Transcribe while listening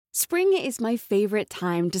Spring is my favorite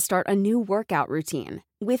time to start a new workout routine.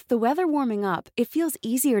 With the weather warming up, it feels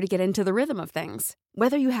easier to get into the rhythm of things.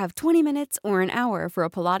 Whether you have 20 minutes or an hour for a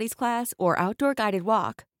Pilates class or outdoor guided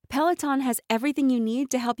walk, Peloton has everything you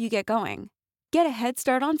need to help you get going. Get a head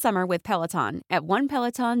start on summer with Peloton at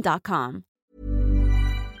onepeloton.com.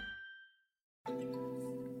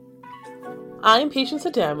 I'm Patience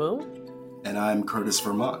Adamu. And I'm Curtis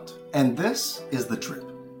Vermont. And this is The Drip,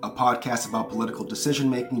 a podcast about political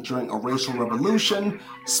decision-making during a racial revolution,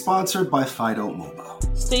 sponsored by Fido Mobile.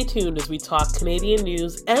 Stay tuned as we talk Canadian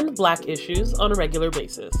news and Black issues on a regular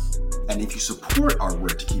basis. And if you support our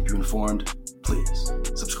work to keep you informed, please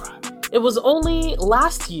subscribe. It was only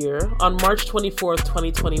last year, on March 24th,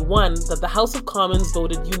 2021, that the House of Commons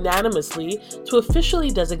voted unanimously to officially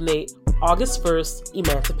designate August 1st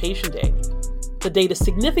Emancipation Day. The date is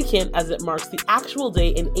significant as it marks the actual day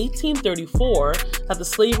in 1834 that the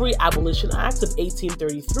Slavery Abolition Act of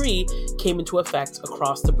 1833 came into effect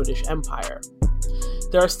across the British Empire.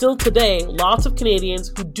 There are still today lots of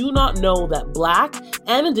Canadians who do not know that Black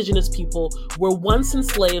and Indigenous people were once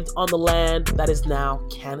enslaved on the land that is now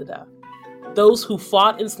Canada. Those who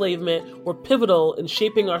fought enslavement were pivotal in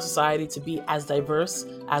shaping our society to be as diverse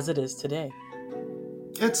as it is today.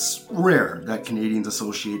 It's rare that Canadians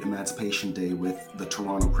associate Emancipation Day with the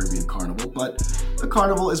Toronto Caribbean Carnival, but the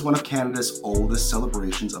Carnival is one of Canada's oldest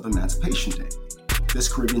celebrations of Emancipation Day.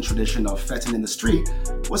 This Caribbean tradition of fêting in the street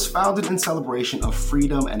was founded in celebration of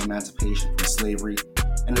freedom and emancipation from slavery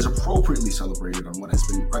and is appropriately celebrated on what has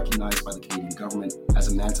been recognized by the Canadian government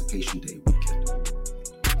as Emancipation Day weekend.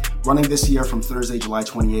 Running this year from Thursday, July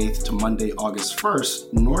 28th to Monday, August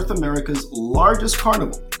 1st, North America's largest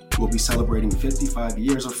carnival will be celebrating 55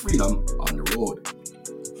 years of freedom on the road.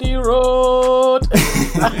 The road!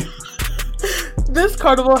 This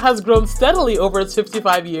carnival has grown steadily over its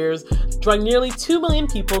 55 years, drawing nearly 2 million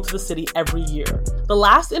people to the city every year. The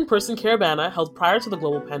last in-person Caravana, held prior to the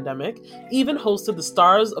global pandemic, even hosted the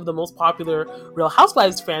stars of the most popular Real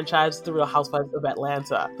Housewives franchise, The Real Housewives of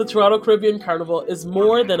Atlanta. The Toronto Caribbean Carnival is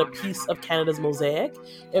more than a piece of Canada's mosaic.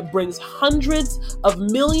 It brings hundreds of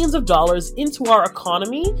millions of dollars into our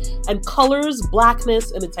economy and colors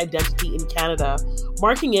Blackness and its identity in Canada,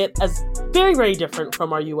 marking it as very, very different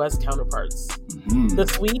from our U.S. counterparts.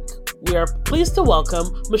 This week, we are pleased to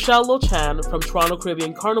welcome Michelle Lochan from Toronto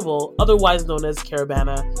Caribbean Carnival, otherwise known as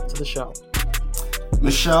Caravana, to the show.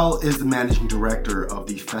 Michelle is the managing director of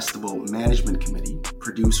the Festival Management Committee,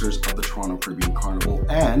 producers of the Toronto Caribbean Carnival,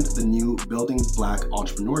 and the new Building Black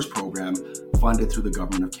Entrepreneurs program funded through the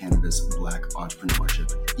Government of Canada's Black Entrepreneurship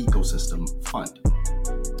Ecosystem Fund.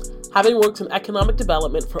 Having worked in economic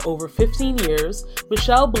development for over 15 years,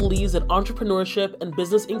 Michelle believes that entrepreneurship and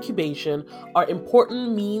business incubation are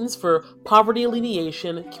important means for poverty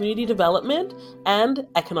alleviation, community development, and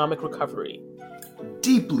economic recovery.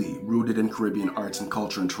 Deeply rooted in Caribbean arts and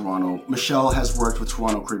culture in Toronto, Michelle has worked with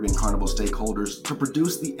Toronto Caribbean Carnival stakeholders to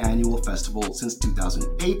produce the annual festival since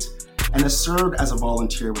 2008 and has served as a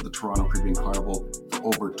volunteer with the Toronto Caribbean Carnival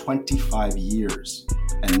for over 25 years.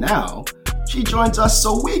 And now, she joins us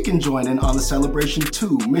so we can join in on the celebration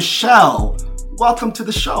too. Michelle, welcome to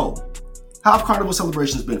the show. How have Carnival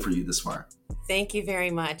celebrations been for you this far? Thank you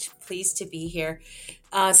very much. Pleased to be here.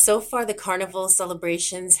 So far, the Carnival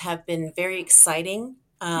celebrations have been very exciting,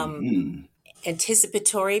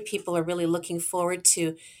 anticipatory. People are really looking forward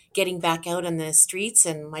to getting back out on the streets,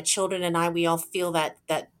 and my children and I, we all feel that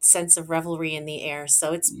sense of revelry in the air.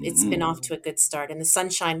 So it's been off to a good start, and the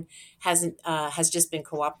sunshine has just been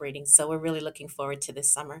cooperating. So we're really looking forward to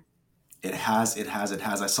this summer. It has.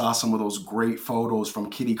 I saw some of those great photos from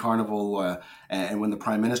Kitty Carnival and when the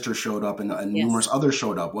Prime Minister showed up and numerous others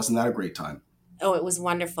showed up. Wasn't that a great time? Oh, it was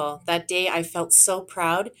wonderful. That day I felt so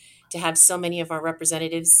proud to have so many of our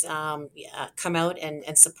representatives come out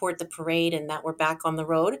and support the parade, and that we're back on the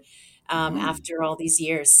road after all these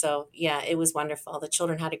years. So yeah, it was wonderful. The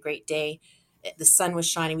children had a great day. The sun was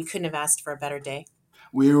shining. We couldn't have asked for a better day.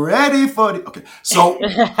 We're ready for the... Okay, so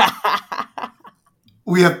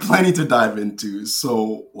we have plenty to dive into.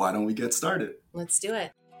 So why don't we get started? Let's do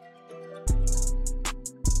it.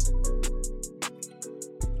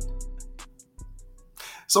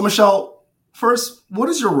 So Michelle, first, what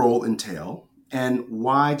does your role entail and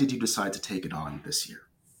why did you decide to take it on this year?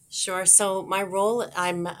 Sure. So my role,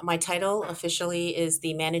 my title officially is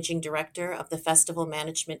the Managing Director of the Festival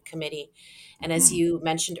Management Committee. And as you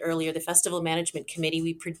mentioned earlier, the Festival Management Committee,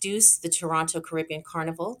 we produce the Toronto Caribbean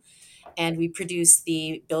Carnival. and we produce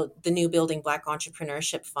the new Building Black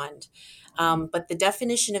Entrepreneurship Fund. But the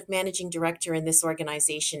definition of managing director in this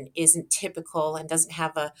organization isn't typical and doesn't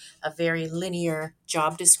have a very linear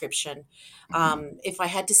job description. If I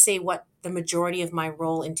had to say what the majority of my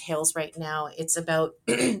role entails right now, it's about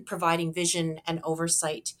providing vision and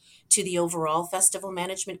oversight to the overall festival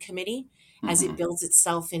management committee as it builds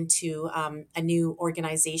itself into a new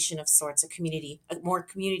organization of sorts, a more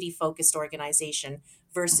community focused organization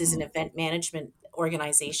versus an event management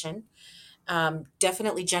organization.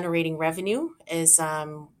 Definitely generating revenue is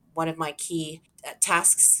one of my key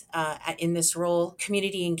tasks in this role.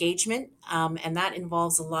 Community engagement, and that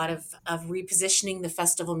involves a lot of repositioning the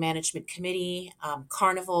festival management committee,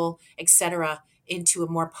 Carnival, etc., into a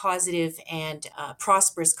more positive and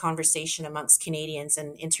prosperous conversation amongst Canadians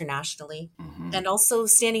and internationally. And also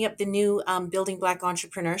standing up the new Building Black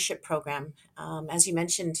Entrepreneurship Program. As you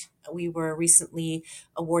mentioned, we were recently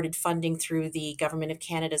awarded funding through the Government of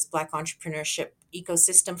Canada's Black Entrepreneurship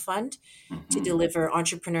Ecosystem Fund to deliver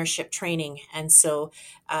entrepreneurship training. And so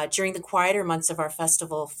during the quieter months of our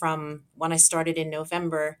festival, from when I started in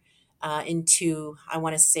November into, I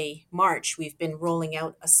want to say, March, we've been rolling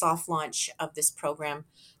out a soft launch of this program.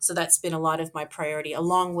 So that's been a lot of my priority,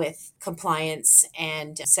 along with compliance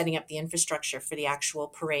and setting up the infrastructure for the actual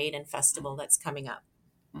parade and festival that's coming up.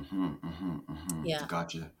 Yeah.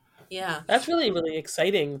 Gotcha. Yeah. That's really, really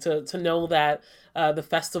exciting to know that the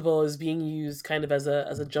festival is being used kind of as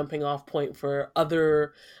a jumping off point for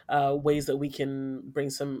other ways that we can bring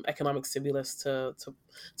some economic stimulus to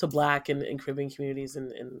Black and Caribbean communities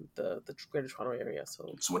in the Greater Toronto area. So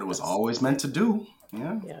it's what it was always meant to do.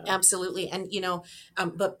 Yeah. Absolutely. And,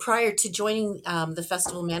 but prior to joining the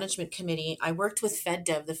Festival Management Committee, I worked with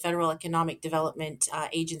FedDev, the Federal Economic Development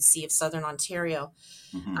Agency of Southern Ontario,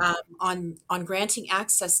 on granting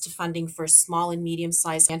access to funding for small and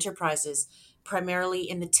medium-sized enterprises, primarily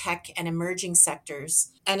in the tech and emerging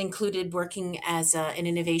sectors, and included working as an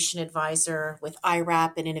innovation advisor with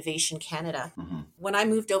IRAP and Innovation Canada. When I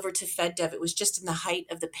moved over to FedDev, it was just in the height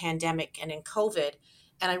of the pandemic and in COVID,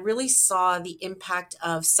 and I really saw the impact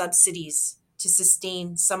of subsidies to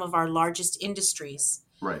sustain some of our largest industries.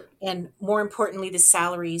 Right. And more importantly, the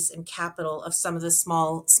salaries and capital of some of the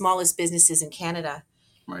smallest businesses in Canada.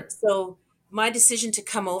 Right. So my decision to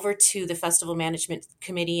come over to the Festival Management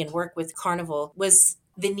Committee and work with Carnival was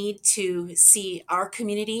the need to see our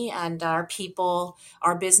community and our people,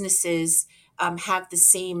 our businesses have the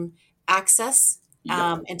same access,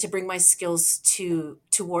 and to bring my skills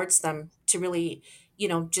towards them to really,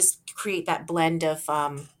 just create that blend of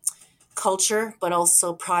culture, but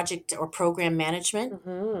also project or program management,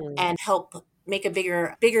 and help make a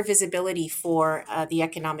bigger visibility for the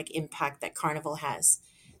economic impact that Carnival has.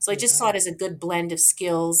 So I just saw it as a good blend of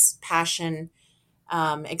skills, passion,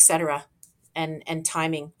 etc., and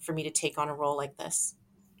timing for me to take on a role like this.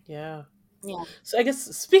 Yeah. Yeah. So I guess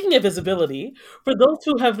speaking of visibility, for those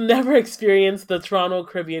who have never experienced the Toronto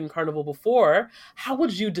Caribbean Carnival before, how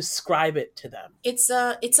would you describe it to them? It's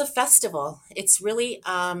a festival. It's really,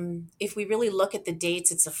 if we really look at the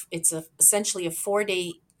dates, it's essentially a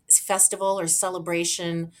 4-day festival or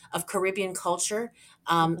celebration of Caribbean culture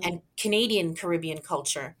and Canadian Caribbean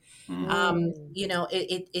culture.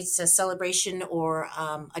 It's a celebration or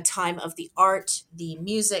a time of the art, the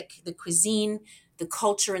music, the cuisine, the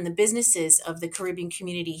culture, and the businesses of the Caribbean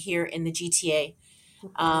community here in the GTA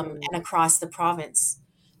and across the province.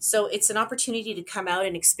 So it's an opportunity to come out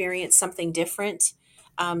and experience something different,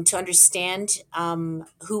 to understand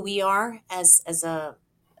who we are as a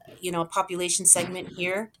population segment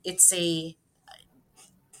here. It's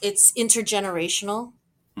intergenerational.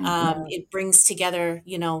 It brings together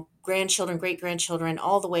grandchildren, great grandchildren,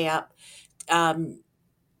 all the way up.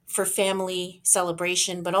 For family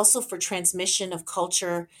celebration, but also for transmission of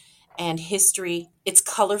culture and history. It's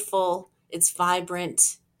colorful, it's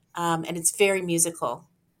vibrant, and it's very musical.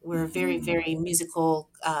 We're a very, very musical,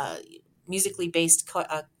 musically based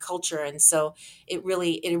culture, and so it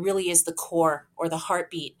really is the core or the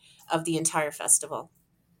heartbeat of the entire festival.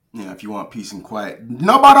 Yeah, if you want peace and quiet,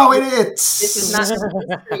 nobody This is not the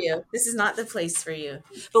place for you. This is not the place for you.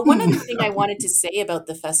 But one other thing I wanted to say about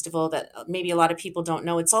the festival that maybe a lot of people don't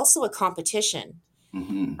know, it's also a competition.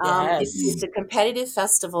 It's a competitive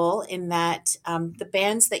festival in that the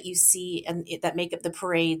bands that you see and that make up the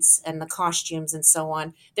parades and the costumes and so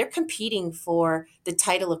on, they're competing for the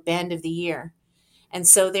title of Band of the Year. And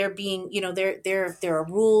so they're being, there are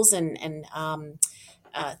rules and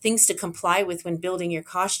things to comply with when building your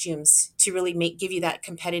costumes to really give you that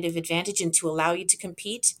competitive advantage and to allow you to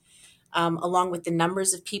compete. along with the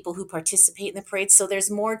numbers of people who participate in the parade. So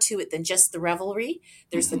there's more to it than just the revelry.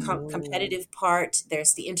 There's the competitive part.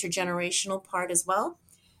 There's the intergenerational part as well.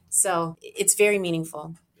 So it's very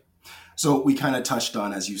meaningful. So we kind of touched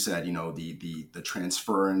on, as you said, the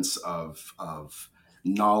transference of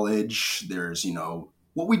knowledge. There's,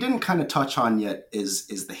 what we didn't kind of touch on yet is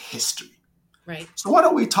the history. Right. So why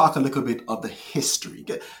don't we talk a little bit of the history?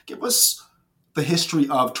 Give us the history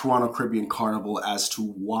of Toronto Caribbean Carnival as to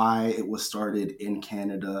why it was started in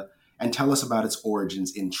Canada, and tell us about its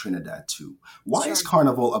origins in Trinidad too. Why is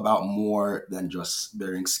Carnival about more than just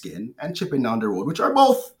bearing skin and chipping down the road, which are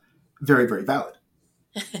both very, very valid?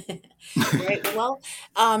 Right. Well,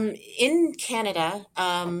 in Canada,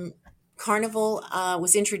 Carnival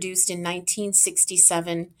was introduced in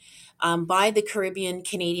 1967 by the Caribbean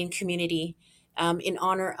Canadian community in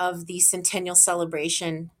honor of the centennial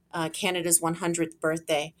celebration, Canada's 100th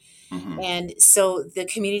birthday. Mm-hmm. And so the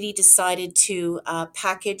community decided to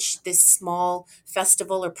package this small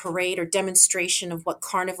festival or parade or demonstration of what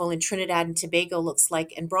Carnival in Trinidad and Tobago looks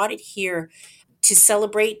like, and brought it here to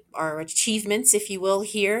celebrate our achievements, if you will,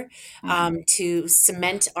 here, to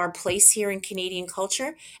cement our place here in Canadian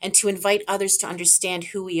culture, and to invite others to understand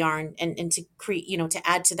who we are, and to create, to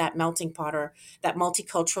add to that melting pot or that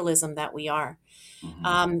multiculturalism that we are.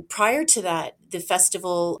 Prior to that, the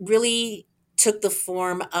festival really took the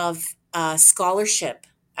form of scholarship.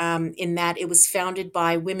 In that it was founded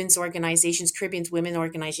by women's organizations, Caribbean women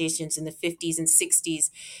organizations in the 50s and 60s,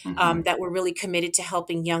 that were really committed to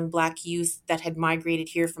helping young Black youth that had migrated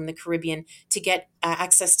here from the Caribbean to get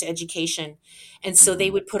access to education. And so they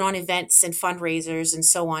would put on events and fundraisers and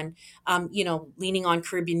so on, leaning on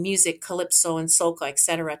Caribbean music, calypso and soca, et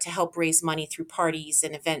cetera, to help raise money through parties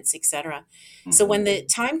and events, et cetera. So when the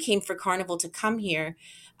time came for Carnival to come here,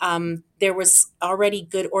 there was already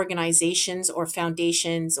good organizations or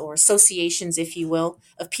foundations or associations, if you will,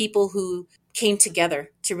 of people who came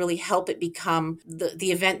together to really help it become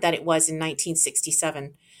the event that it was in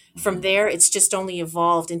 1967. From there, it's just only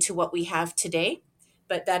evolved into what we have today.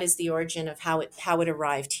 But that is the origin of how it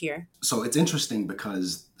arrived here. So it's interesting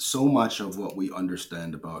because so much of what we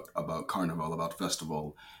understand about Carnival, about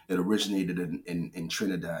festival, it originated in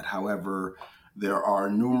Trinidad. However, there are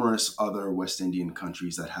numerous other West Indian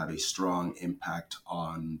countries that have a strong impact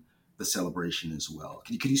on the celebration as well.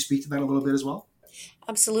 Could you speak to that a little bit as well?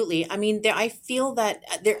 Absolutely. I mean, I feel that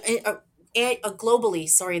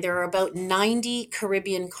globally, there are about 90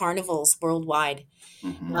 Caribbean carnivals worldwide.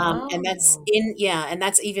 Mm-hmm. And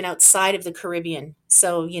that's even outside of the Caribbean.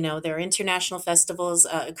 So, there are international festivals,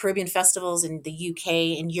 Caribbean festivals in the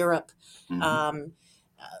UK, in Europe,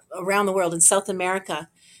 around the world, in South America.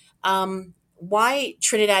 Why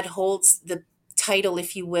Trinidad holds the title,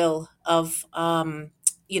 if you will, of,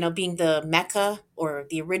 being the Mecca or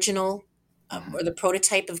the original or the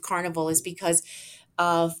prototype of Carnival is because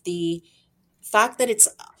of the fact that it's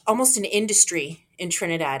almost an industry in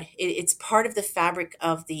Trinidad. It's part of the fabric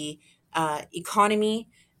of the economy,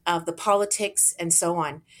 of the politics, and so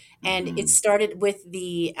on. And it started with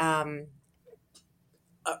the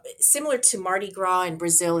similar to Mardi Gras in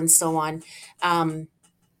Brazil and so on,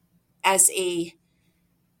 as a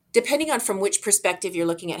depending on from which perspective you're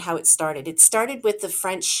looking at how it started. It started with the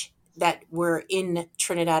French that were in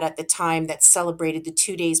Trinidad at the time that celebrated the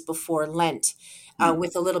 2 days before Lent.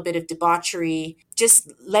 With a little bit of debauchery,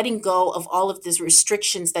 just letting go of all of these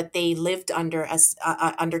restrictions that they lived under as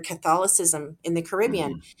under Catholicism in the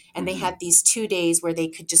Caribbean. And they had these 2 days where they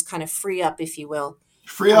could just kind of free up, if you will.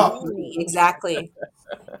 Free up. Party. Exactly.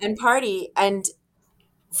 And party. And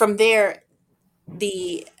from there,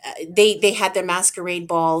 they had their masquerade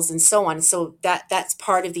balls and so on. So that's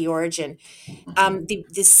part of the origin.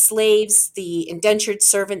 The slaves, the indentured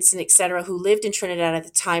servants, and et cetera, who lived in Trinidad at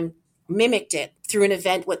the time mimicked it through an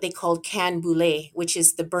event, what they called can boulé, which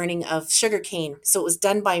is the burning of sugarcane. So it was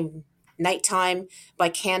done by nighttime, by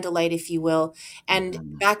candlelight, if you will.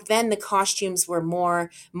 And back then, the costumes were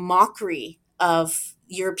more mockery of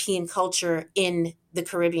European culture in the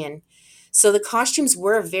Caribbean. So the costumes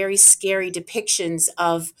were very scary depictions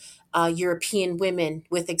of European women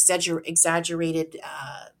with exaggerated,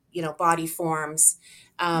 body forms,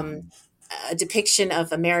 a depiction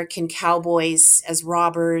of American cowboys as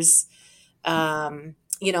robbers.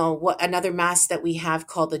 What another mask that we have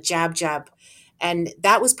called the jab jab, and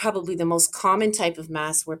that was probably the most common type of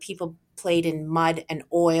mask where people played in mud and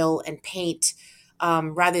oil and paint,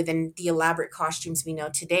 rather than the elaborate costumes we know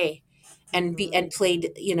today. And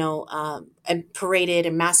played, and paraded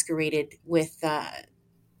and masqueraded with what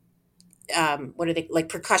are they, like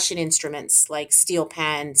percussion instruments like steel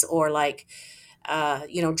pans or like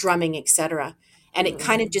drumming, etc. And it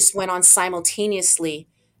kind of just went on simultaneously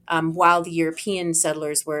while the European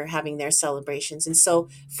settlers were having their celebrations. And so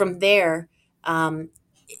from there, um,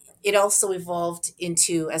 it also evolved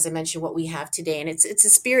into, as I mentioned, what we have today. And it's a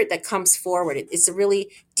spirit that comes forward. It's a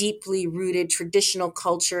really deeply rooted traditional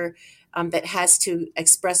culture that has to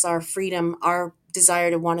express our freedom, our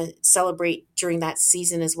desire to want to celebrate during that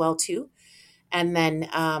season as well too. And then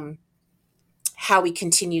how we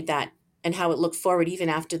continued that and how it looked forward even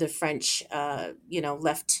after the French,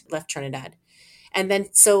 left Trinidad. And then,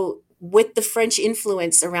 so with the French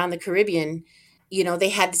influence around the Caribbean, they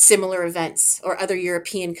had similar events, or other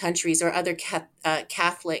European countries or other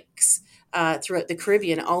Catholics throughout the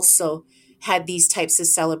Caribbean also had these types of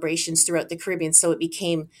celebrations throughout the Caribbean. So it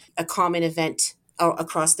became a common event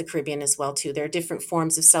across the Caribbean as well too. There are different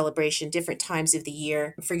forms of celebration, different times of the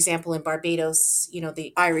year. For example, in Barbados,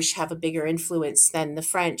 the Irish have a bigger influence than the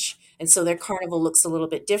French, and so their carnival looks a little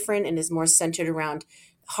bit different and is more centered around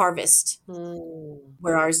harvest, Mm.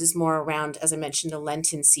 where ours is more around, as I mentioned, the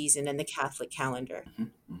Lenten season and the Catholic calendar.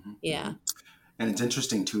 Yeah. And it's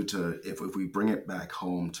interesting too if we bring it back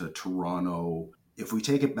home to Toronto, if we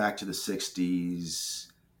take it back to the 60s,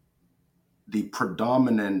 the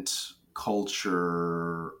predominant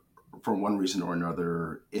culture for one reason or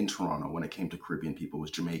another in Toronto when it came to Caribbean people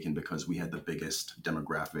was Jamaican, because we had the biggest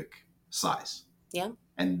demographic size. Yeah.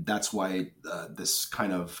 And that's why this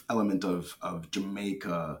kind of element of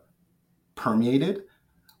Jamaica permeated.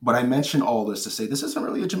 But I mention all this to say this isn't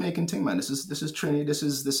really a Jamaican thing, man. This is Trinity. This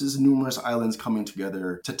is numerous islands coming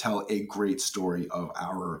together to tell a great story of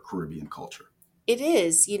our Caribbean culture. It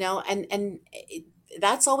is,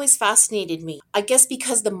 that's always fascinated me. I guess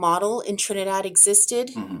because the model in Trinidad existed,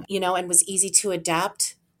 Mm-hmm. and was easy to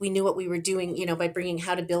adapt. We knew what we were doing, by bringing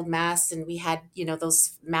how to build masts, and we had,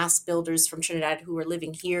 those mast builders from Trinidad who were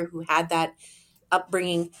living here, who had that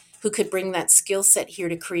upbringing, who could bring that skill set here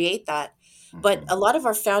to create that. But a lot of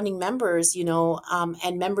our founding members,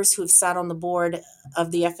 and members who have sat on the board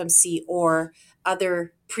of the FMC or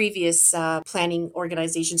other previous planning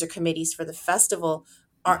organizations or committees for the festival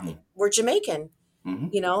were Jamaican,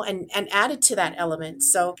 and added to that element.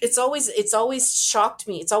 So it's always shocked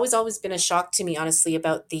me. It's always been a shock to me, honestly,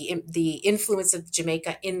 about the influence of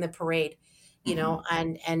Jamaica in the parade,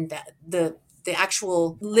 and the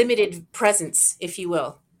actual limited presence, if you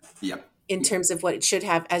will. Yep. In terms of what it should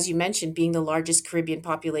have, as you mentioned, being the largest Caribbean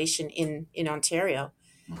population in Ontario.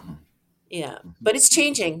 Mm-hmm. Yeah, but it's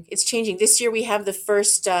changing. It's changing. This year we have the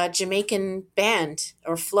first Jamaican band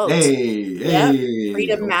or float. Yeah,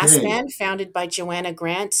 Freedom Mass Band, founded by Joanna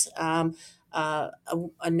Grant, a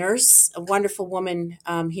nurse, a wonderful woman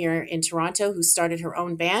here in Toronto who started her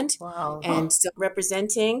own band. Wow. And so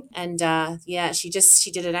representing. And she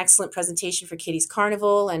did an excellent presentation for Kitty's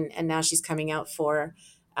Carnival, and now she's coming out for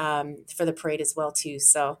the parade as well too.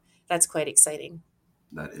 So that's quite exciting.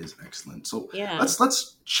 That is excellent. So Yeah.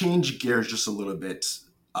 let's change gears just a little bit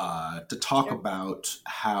to talk Sure. about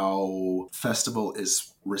how festival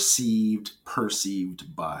is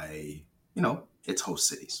perceived by its host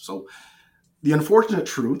cities. So the unfortunate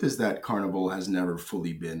truth is that Carnival has never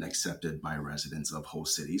fully been accepted by residents of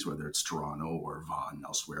host cities, whether it's Toronto or Vaughan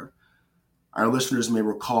elsewhere. Our listeners may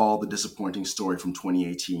recall the disappointing story from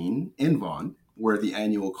 2018 in Vaughan, where the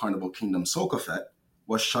annual Carnival Kingdom Soca Fete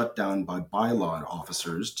was shut down by bylaw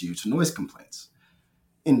officers due to noise complaints.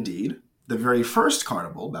 Indeed, the very first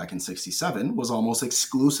carnival back in '67 was almost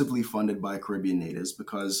exclusively funded by Caribbean natives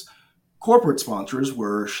because corporate sponsors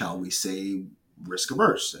were, shall we say, risk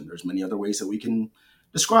averse, and there's many other ways that we can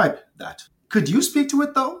describe that. Could you speak to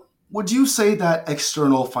it though? Would you say that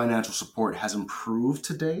external financial support has improved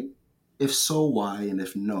today? If so, why? And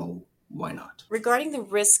if no, why not? Regarding the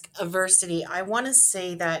risk aversity, I want to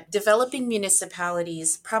say that developing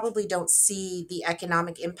municipalities probably don't see the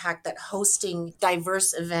economic impact that hosting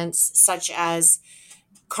diverse events such as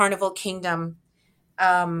Carnival Kingdom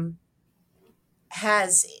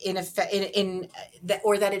has in effect, in that,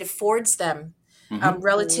 or that it affords them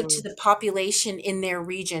relative to the population in their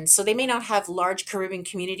region. So they may not have large Caribbean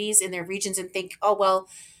communities in their regions and think, oh, well,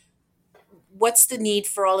 what's the need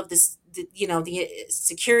for all of this, the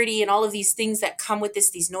security and all of these things that come with this,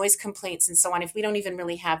 these noise complaints and so on. If we don't even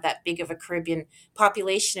really have that big of a Caribbean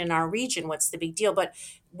population in our region, what's the big deal? But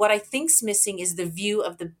what I think's missing is the view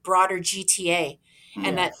of the broader GTA,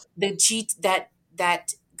 and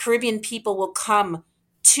that Caribbean people will come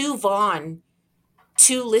to Vaughan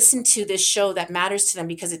to listen to this show that matters to them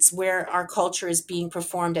because it's where our culture is being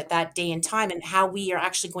performed at that day and time, and how we are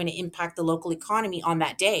actually going to impact the local economy on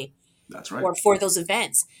that day. That's right. or for those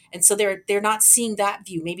events. And so they're not seeing that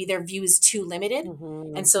view. Maybe their view is too limited.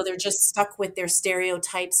 And so they're just stuck with their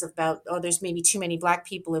stereotypes about, oh, there's maybe too many Black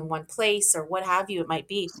people in one place or what have you it might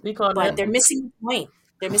be. Speak on But it. they're missing the point.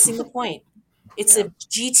 They're missing the point. It's Yeah. a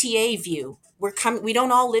GTA view. We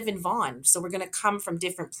don't all live in Vaughan, so we're going to come from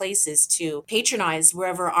different places to patronize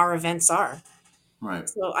wherever our events are. Right.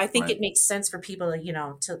 So I think Right. it makes sense for people,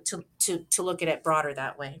 to look at it broader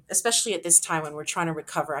that way, especially at this time when we're trying to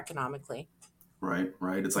recover economically. Right,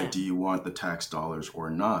 right. It's Yeah. like, do you want the tax dollars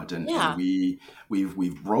or not? And Yeah.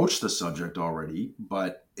 we've broached the subject already,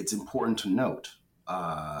 but it's important to note,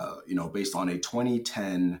 based on a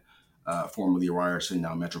 2010 formerly Ryerson,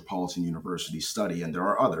 now Metropolitan University study, and there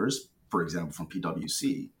are others, for example, from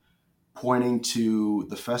PwC, pointing to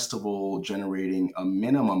the festival generating a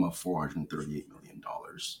minimum of $438 million.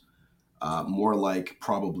 More like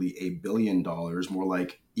probably $1 billion, more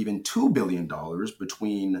like even $2 billion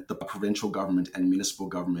between the provincial government and municipal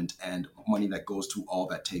government and money that goes to all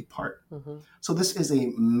that take part. So this is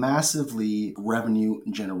a massively revenue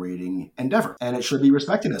generating endeavor, and it should be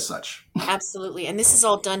respected as such. Absolutely. And this is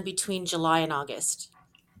all done between July and August.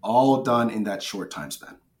 All done in that short time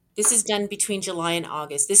span. This is done between July and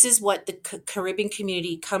August. This is what the Caribbean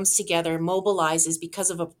community comes together, mobilizes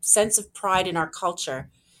because of a sense of pride in our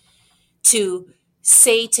culture to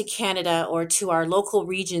say to Canada or to our local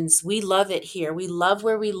regions, we love it here. We love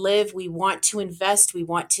where we live. We want to invest. We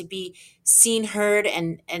want to be seen, heard,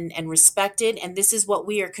 and respected. And this is what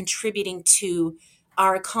we are contributing to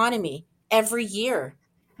our economy every year.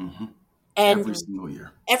 Mm-hmm. And every single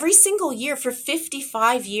year. Every single year for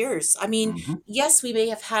 55 years. I mean, yes, we may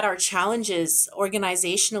have had our challenges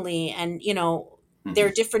organizationally, and, there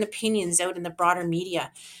are different opinions out in the broader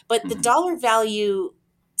media, but the dollar value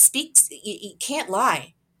speaks, you can't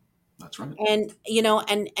lie. That's right. And,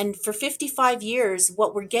 and for 55 years,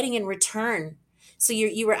 what we're getting in return. So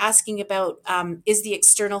you were asking about, is the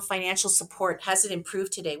external financial support, has it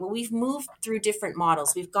improved today? Well, we've moved through different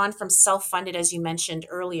models. We've gone from self-funded, as you mentioned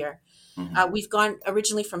earlier. We've gone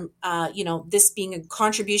originally from, this being a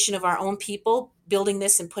contribution of our own people, building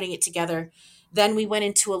this and putting it together. Then we went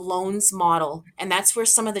into a loans model, and that's where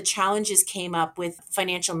some of the challenges came up with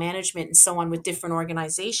financial management and so on with different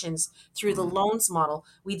organizations through the loans model.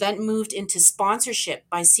 We then moved into sponsorship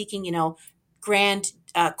by seeking, grand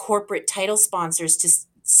corporate title sponsors to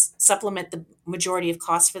supplement the majority of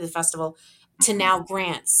costs for the festival, to now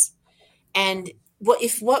grants. And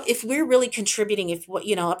if we're really contributing,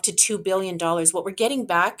 up to $2 billion, what we're getting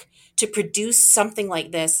back to produce something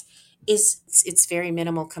like this it's very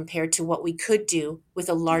minimal compared to what we could do with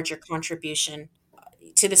a larger contribution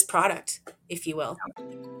to this product, if you will.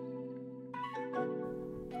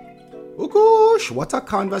 Oh gosh, what a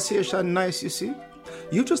conversation, nice, you see.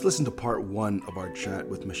 You just listened to part one of our chat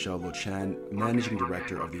with Michelle Lochan, Managing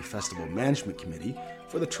Director of the Festival Management Committee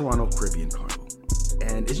for the Toronto Caribbean Carnival.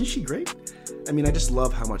 And isn't she great? I mean, I just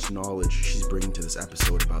love how much knowledge she's bringing to this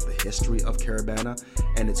episode about the history of Caribana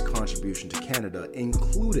and its contribution to Canada,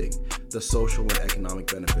 including the social and economic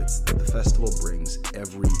benefits that the festival brings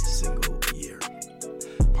every single year.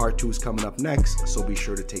 Part 2 is coming up next, so be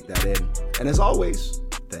sure to take that in. And as always,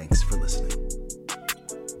 thanks for listening.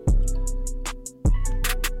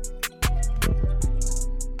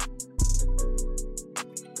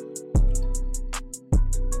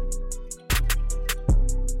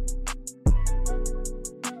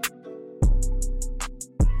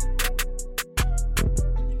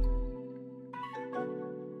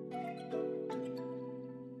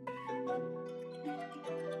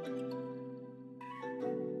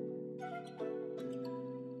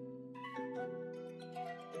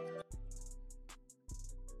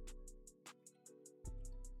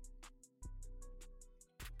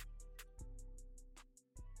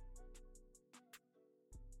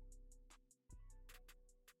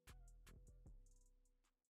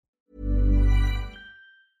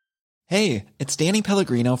 Hey, it's Danny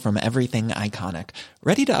Pellegrino from Everything Iconic.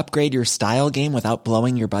 Ready to upgrade your style game without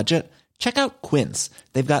blowing your budget? Check out Quince.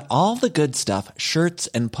 They've got all the good stuff, shirts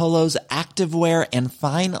and polos, activewear, and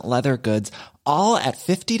fine leather goods, all at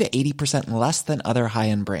 50 to 80% less than other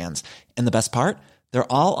high-end brands. And the best part?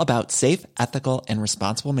 They're all about safe, ethical, and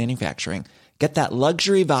responsible manufacturing. Get that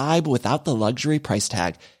luxury vibe without the luxury price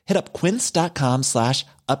tag. Hit up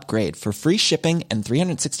quince.com/upgrade for free shipping and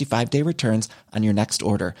 365-day returns on your next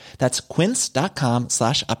order. That's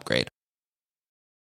quince.com/upgrade.